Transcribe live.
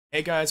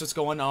Hey guys, what's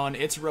going on?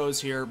 It's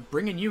Rose here,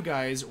 bringing you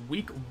guys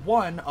week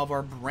 1 of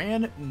our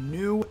brand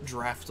new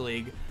draft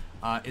league.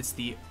 It's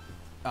the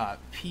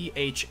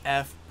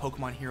PHF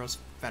Pokemon Heroes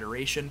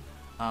Federation.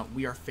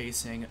 We are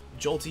facing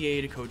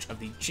Joltiade, coach of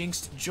the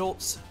Jynxed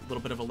Jolts. A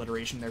little bit of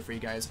alliteration there for you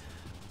guys.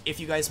 If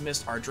you guys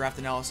missed our draft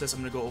analysis,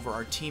 I'm going to go over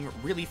our team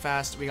really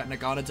fast. We got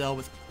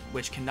Naganadel,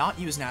 which cannot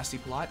use Nasty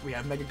Plot. We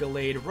have Mega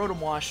Gallade, Rotom,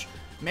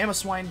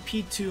 Mamoswine,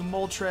 P2,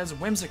 Moltres,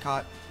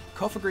 Whimsicott,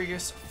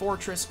 Kofagrigus,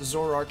 Fortress,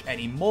 Zoroark, and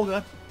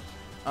Emolga.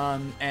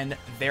 And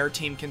their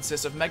team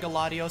consists of Mega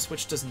Latios,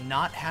 which does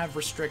not have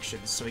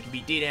restrictions, so it can be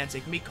D-Dance,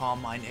 it can be Calm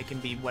Mind, it can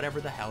be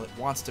whatever the hell it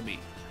wants to be.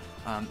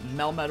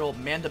 Melmetal,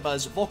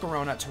 Mandibuzz,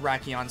 Volcarona,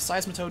 Terrakion,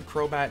 Seismitoad,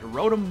 Crobat,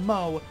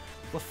 Rotom,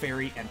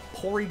 Clefairy, and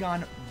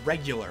Porygon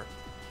Regular,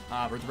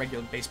 or the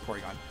regular base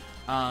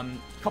Porygon.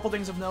 Couple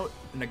things of note,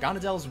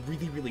 Naganadel is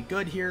really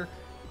good here.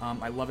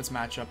 I love its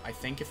matchup. I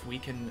think if we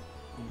can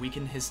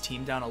weaken his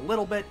team down a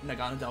little bit,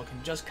 Naganadel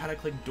can just kind of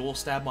click dual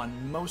stab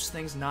on most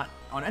things, not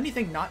on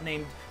anything not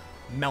named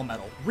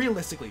Melmetal.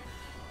 Realistically,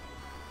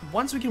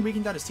 once we can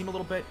weaken down his team a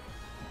little bit,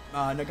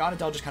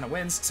 Naganadel just kind of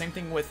wins. Same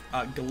thing with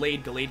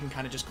Gallade. Gallade can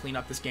kind of just clean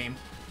up this game,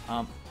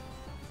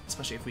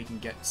 especially if we can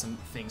get some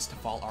things to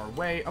fall our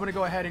way. I'm going to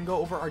go ahead and go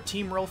over our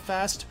team real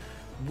fast.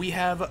 We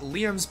have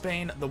Liam's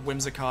Bane, the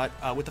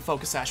Whimsicott, with the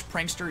Focus Sash,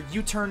 Prankster,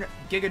 U-Turn,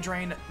 Giga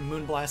Drain,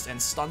 Moonblast,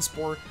 and Stun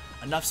Spore.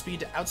 Enough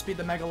speed to outspeed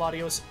the Mega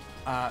Latios.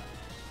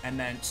 And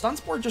then Stun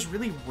Spore just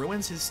really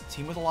ruins his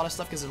team with a lot of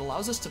stuff because it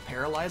allows us to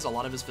paralyze a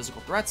lot of his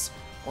physical threats,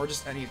 or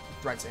just any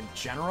threats in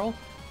general,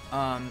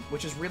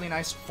 which is really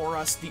nice for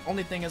us. The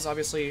only thing is,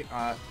 obviously,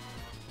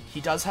 he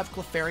does have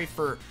Clefairy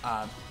for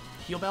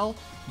Heal Bell,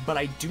 but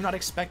I do not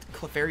expect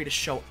Clefairy to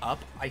show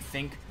up. I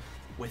think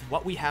with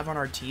what we have on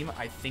our team,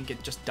 I think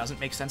it just doesn't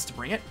make sense to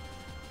bring it.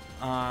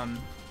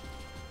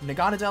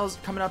 Naganadel's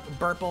coming up,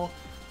 Burple,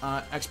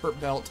 Expert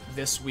Belt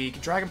this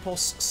week, Dragon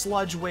Pulse,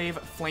 Sludge Wave,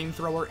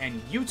 Flamethrower,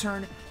 and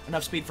U-Turn.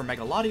 Enough speed for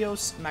Mega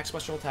Latios, max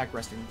special attack,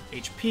 resting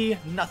HP,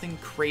 nothing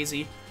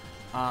crazy.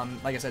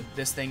 Like I said,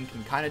 this thing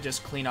can kind of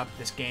just clean up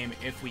this game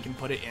if we can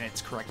put it in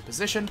its correct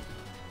position.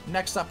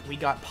 Next up, we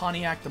got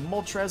Pontiac, the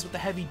Moltres with the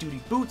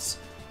heavy-duty boots,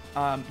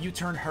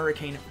 U-Turn,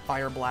 Hurricane,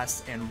 Fire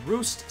Blast, and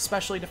Roost,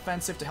 specially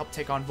defensive to help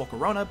take on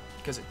Volcarona,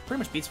 because it pretty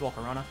much beats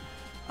Volcarona.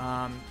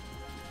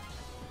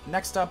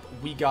 Next up,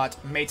 we got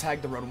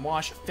Maytag, the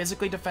Rotom,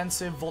 physically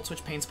defensive, Volt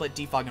Switch, Pain Split,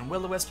 Defog, and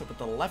Will-O-Wisp, but with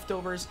the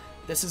leftovers.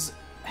 This is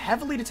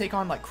heavily to take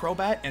on like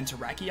Crobat and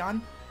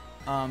Terrakion,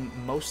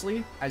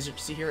 mostly. As you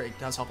see here, it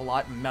does help a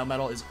lot.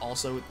 Melmetal is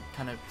also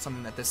kind of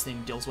something that this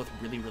thing deals with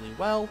really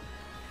well.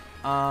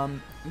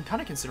 I'm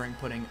kind of considering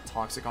putting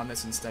Toxic on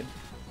this instead,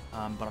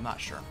 but I'm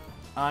not sure.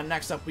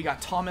 Next up, we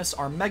got Thomas,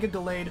 our Mega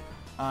Gallade,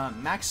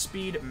 max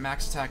speed,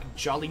 max attack,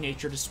 Jolly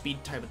Nature to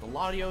speed type with the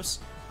Latios,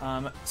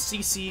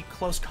 CC,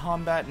 Close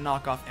Combat,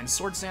 Knockoff, and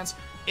Sword Stance.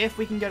 If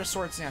we can get a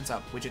Sword Stance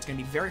up, which it's going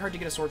to be very hard to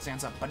get a Sword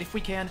Stance up, but if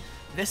we can,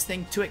 this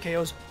thing 2-hit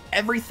KOs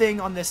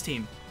everything on this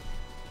team.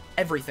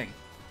 Everything.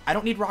 I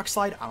don't need Rock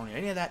Slide, I don't need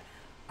any of that.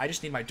 I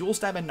just need my Dual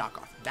Stab and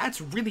Knockoff.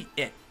 That's really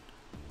it.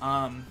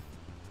 Yeah,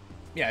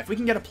 if we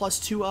can get a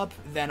 +2 up,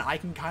 then I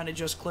can kind of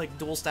just click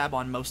Dual Stab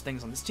on most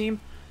things on this team,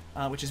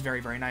 which is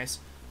very nice.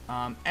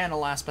 And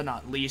last but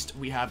not least,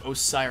 we have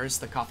Osiris,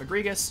 the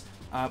Kofagrigus,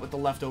 with the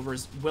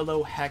leftovers,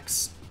 Willow,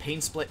 Hex, Pain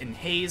Split, and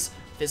Haze.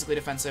 Physically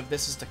defensive.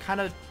 This is to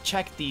kind of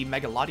check the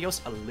Mega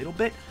Latios a little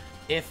bit.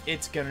 If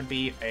it's going to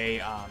be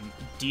a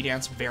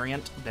D-Dance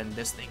variant, then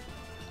this thing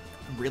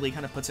really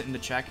kind of puts it into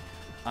check.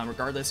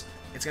 Regardless,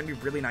 it's going to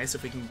be really nice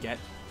if we can get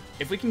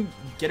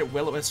it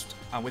Will-O-Wisp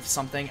with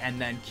something and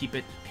then keep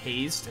it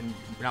hazed and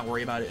not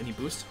worry about any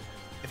boost.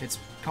 If it's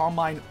Calm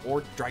Mind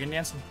or Dragon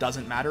Dance,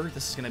 doesn't matter.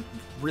 This is going to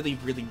really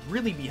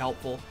be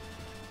helpful.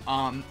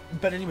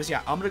 But anyways,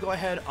 yeah, I'm going to go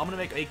ahead. I'm going to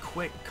make a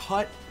quick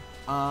cut,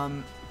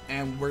 and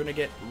we're going to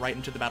get right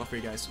into the battle for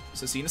you guys.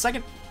 So see you in a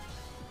second.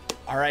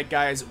 Alright,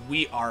 guys,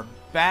 we are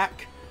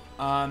back.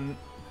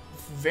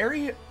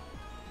 Very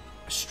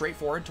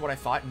straightforward to what I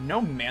thought.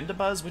 No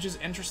Mandibuzz, which is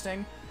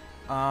interesting.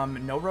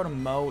 No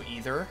Rotom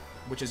either,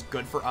 which is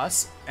good for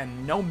us.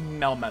 And no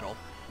Melmetal,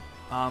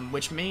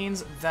 which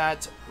means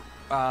that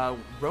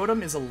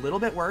Rotom is a little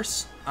bit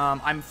worse.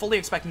 I'm fully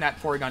expecting that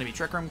Porygon to be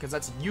Trick Room, because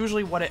that's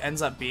usually what it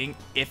ends up being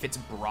if it's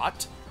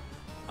brought.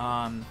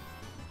 9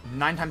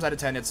 times out of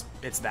 10, it's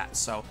that.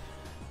 So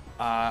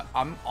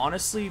I'm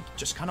honestly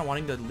just kind of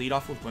wanting to lead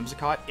off with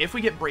Whimsicott. If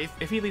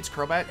he leads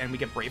Crobat and we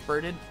get Brave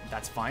Birded,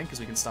 that's fine, because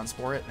we can Stun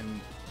Spore it. And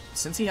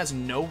since he has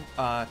no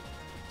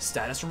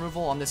status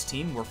removal on this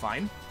team, we're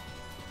fine.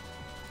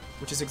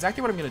 Which is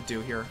exactly what I'm going to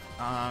do here.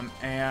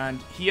 And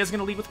he is going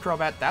to lead with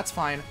Crobat. That's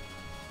fine.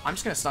 I'm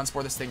just going to Stun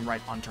Spore this thing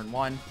right on turn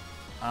 1.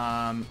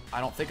 I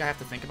don't think I have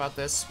to think about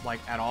this, like,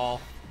 at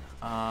all.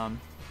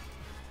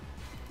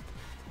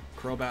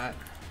 Crobat.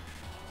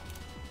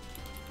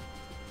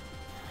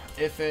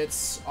 If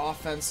it's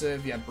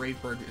offensive, yeah,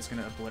 Brave Bird is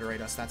going to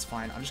obliterate us. That's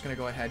fine. I'm just going to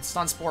go ahead,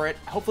 Stun Spore it.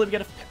 Hopefully we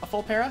get a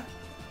full para.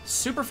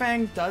 Super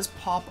Fang does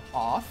pop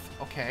off.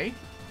 Okay.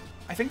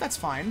 I think that's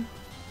fine.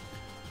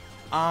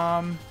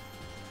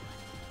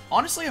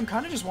 Honestly, I'm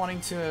kind of just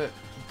wanting to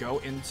go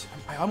into...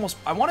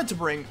 I wanted to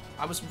bring...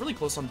 I was really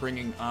close on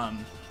bringing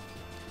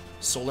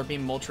Solar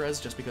Beam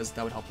Moltres, just because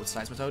that would help with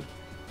Seismitoad.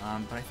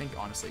 But I think,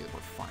 honestly, we're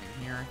fine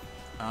here.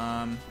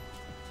 I'm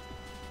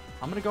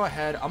going to go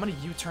ahead. I'm going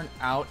to U-turn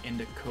out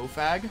into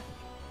Kofag.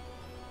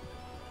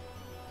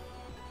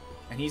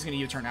 And he's going to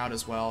U-turn out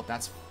as well.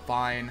 That's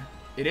fine.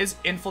 It is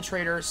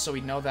Infiltrator, so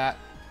we know that.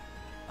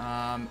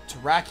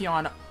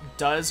 Terrakion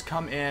does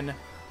come in.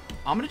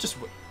 I'm going to just...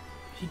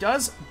 He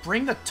does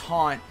bring the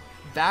Taunt.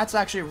 That's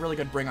actually a really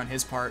good bring on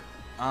his part.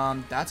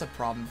 That's a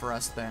problem for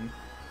us then.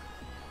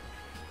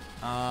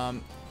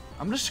 I'm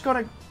just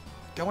going to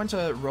go into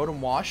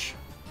Rotom Wash.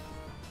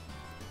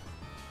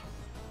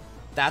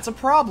 That's a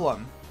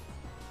problem.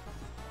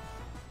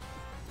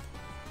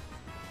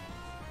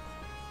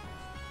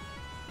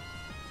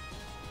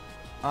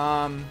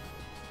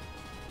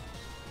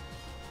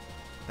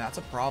 That's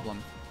a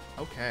problem.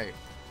 Okay.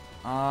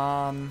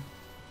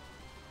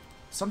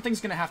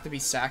 Something's gonna have to be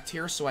sacked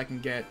here so I can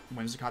get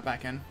Whimsicott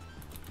back in.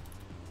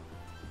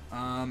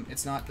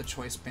 It's not the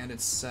Choice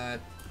Banded set.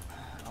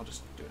 I'll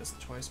just do it as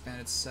the Choice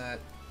Banded set.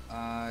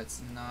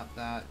 It's not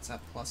that. It's at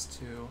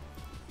 +2.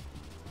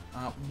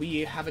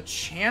 We have a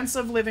chance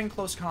of living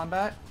close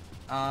combat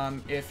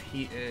if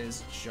he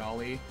is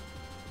Jolly.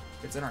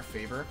 It's in our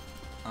favor.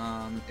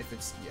 If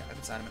it's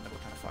Adamant, then we're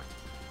kind of fucked.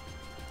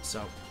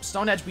 So,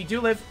 Stone Edge, we do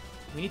live.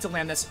 We need to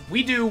land this.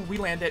 We do. We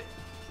land it.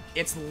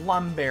 It's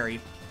Lumberry.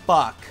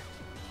 Fuck.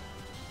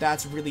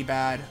 That's really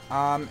bad.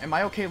 Am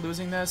I okay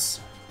losing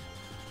this?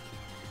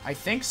 I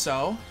think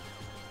so.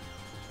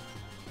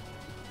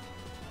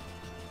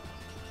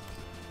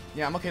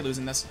 Yeah, I'm okay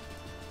losing this.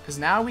 Because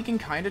now we can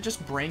kind of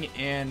just bring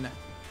in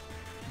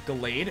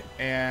Gallade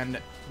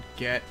and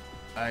get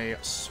a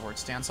Sword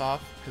Stance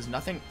off. Because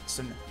nothing...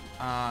 So, we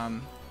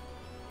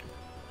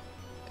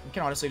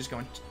can honestly just go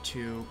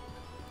into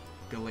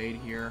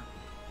Gallade here.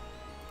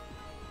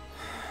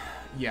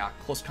 Yeah,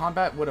 Close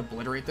Combat would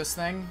obliterate this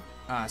thing.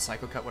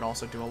 Psycho Cut would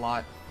also do a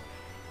lot.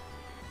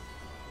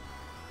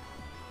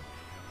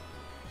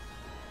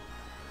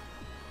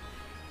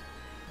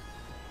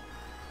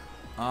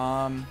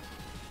 How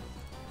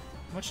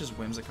much is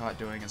Whimsicott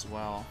doing as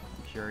well?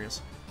 I'm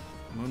curious.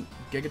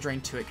 Giga Drain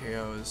 2-hit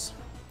KOs.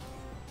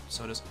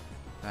 So does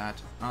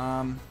that.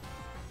 I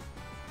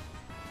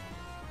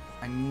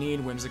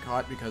need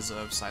Whimsicott because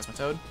of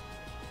Seismitoad.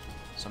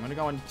 So I'm gonna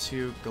go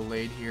into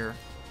Gallade here.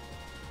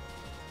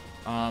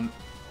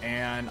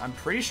 And I'm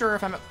pretty sure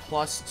if I'm at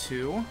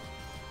 +2,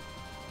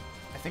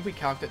 I think we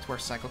calced it to where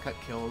Cycle Cut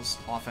kills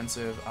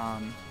offensive.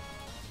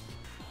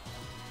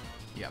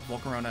 Yeah,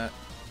 Volcarona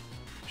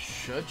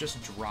should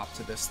just drop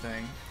to this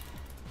thing.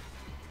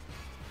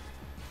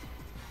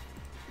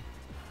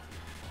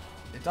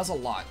 It does a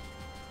lot,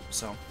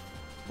 so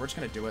we're just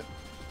gonna do it.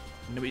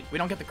 We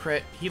don't get the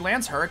crit. He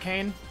lands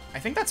Hurricane. I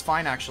think that's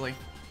fine, actually.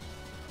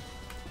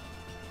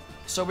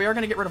 So we are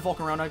gonna get rid of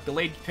Volcarona.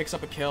 Gallade picks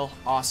up a kill.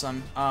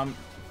 Awesome.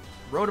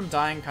 Rotom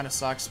dying kind of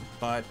sucks,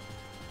 but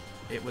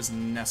it was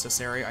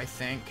necessary, I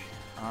think.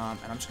 And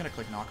I'm just going to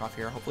click knockoff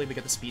here. Hopefully we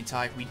get the speed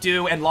tie. We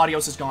do, and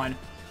Latios is gone.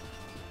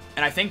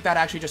 And I think that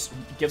actually just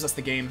gives us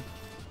the game.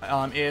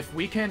 If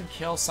we can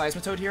kill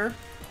Seismitoad here.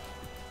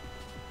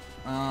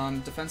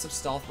 Defensive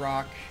Stealth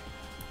Rock.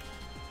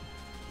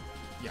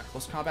 Yeah,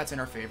 close combat's in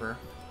our favor.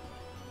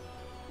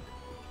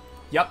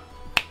 Yep.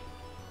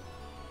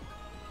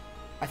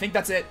 I think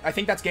that's it. I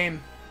think that's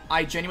game.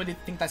 I genuinely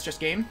think that's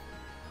just game.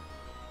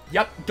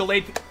 Yep,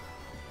 Gallade.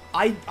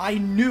 I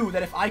knew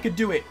that if I could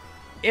do it,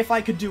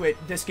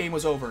 this game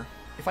was over.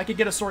 If I could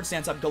get a Sword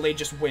Stance up, Gallade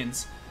just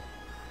wins.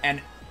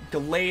 And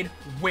Gallade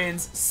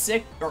wins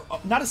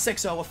not a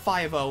 6-0, a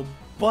 5-0,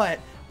 but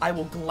I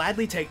will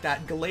gladly take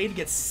that. Gallade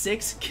gets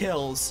 6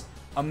 kills.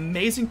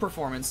 Amazing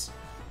performance.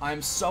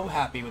 I'm so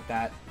happy with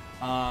that.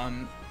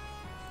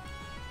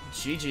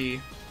 GG.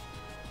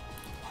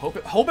 Hope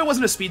it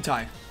wasn't a speed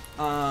tie.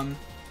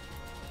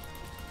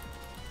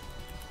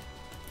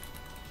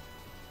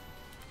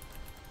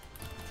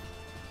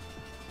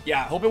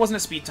 Yeah, hope it wasn't a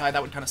speed tie.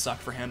 That would kind of suck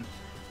for him.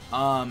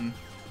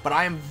 But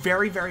I am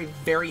very, very,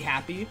 very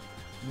happy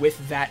with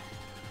that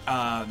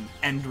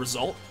end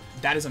result.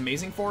 That is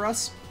amazing for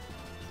us.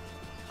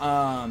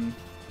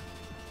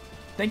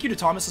 Thank you to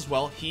Thomas as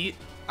well.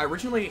 I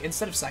originally,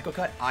 instead of Psycho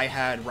Cut, I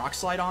had Rock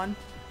Slide on.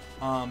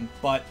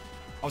 But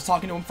I was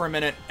talking to him for a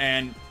minute,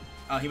 and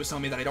he was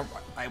telling me that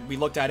we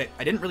looked at it.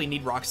 I didn't really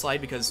need Rock Slide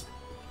because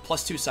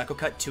 +2 Psycho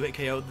Cut, 2-hit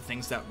KO, the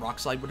things that Rock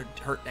Slide would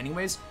hurt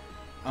anyways.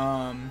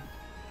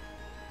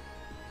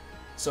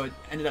 So it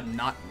ended up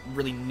not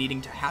really needing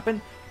to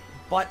happen.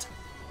 But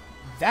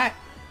that's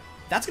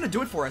going to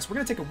do it for us. We're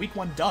going to take a Week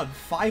 1 dub.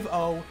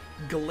 5-0.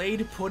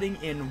 Gallade putting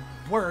in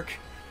work.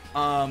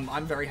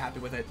 I'm very happy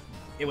with it.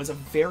 It was a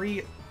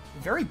very,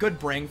 very good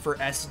bring for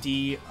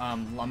SD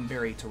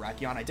Lumberry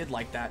Terrakion. I did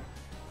like that.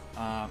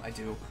 I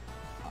do.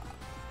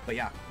 But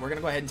yeah, we're going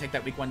to go ahead and take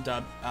that Week 1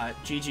 dub.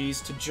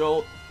 GG's to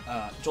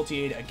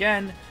Joltiade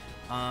again.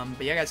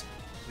 But yeah, guys,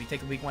 we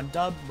take a Week 1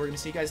 dub. We're going to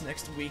see you guys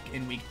next week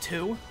in Week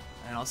 2.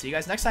 And I'll see you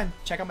guys next time.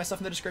 Check out my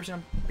stuff in the description.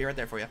 I'll be right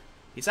there for you.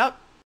 Peace out.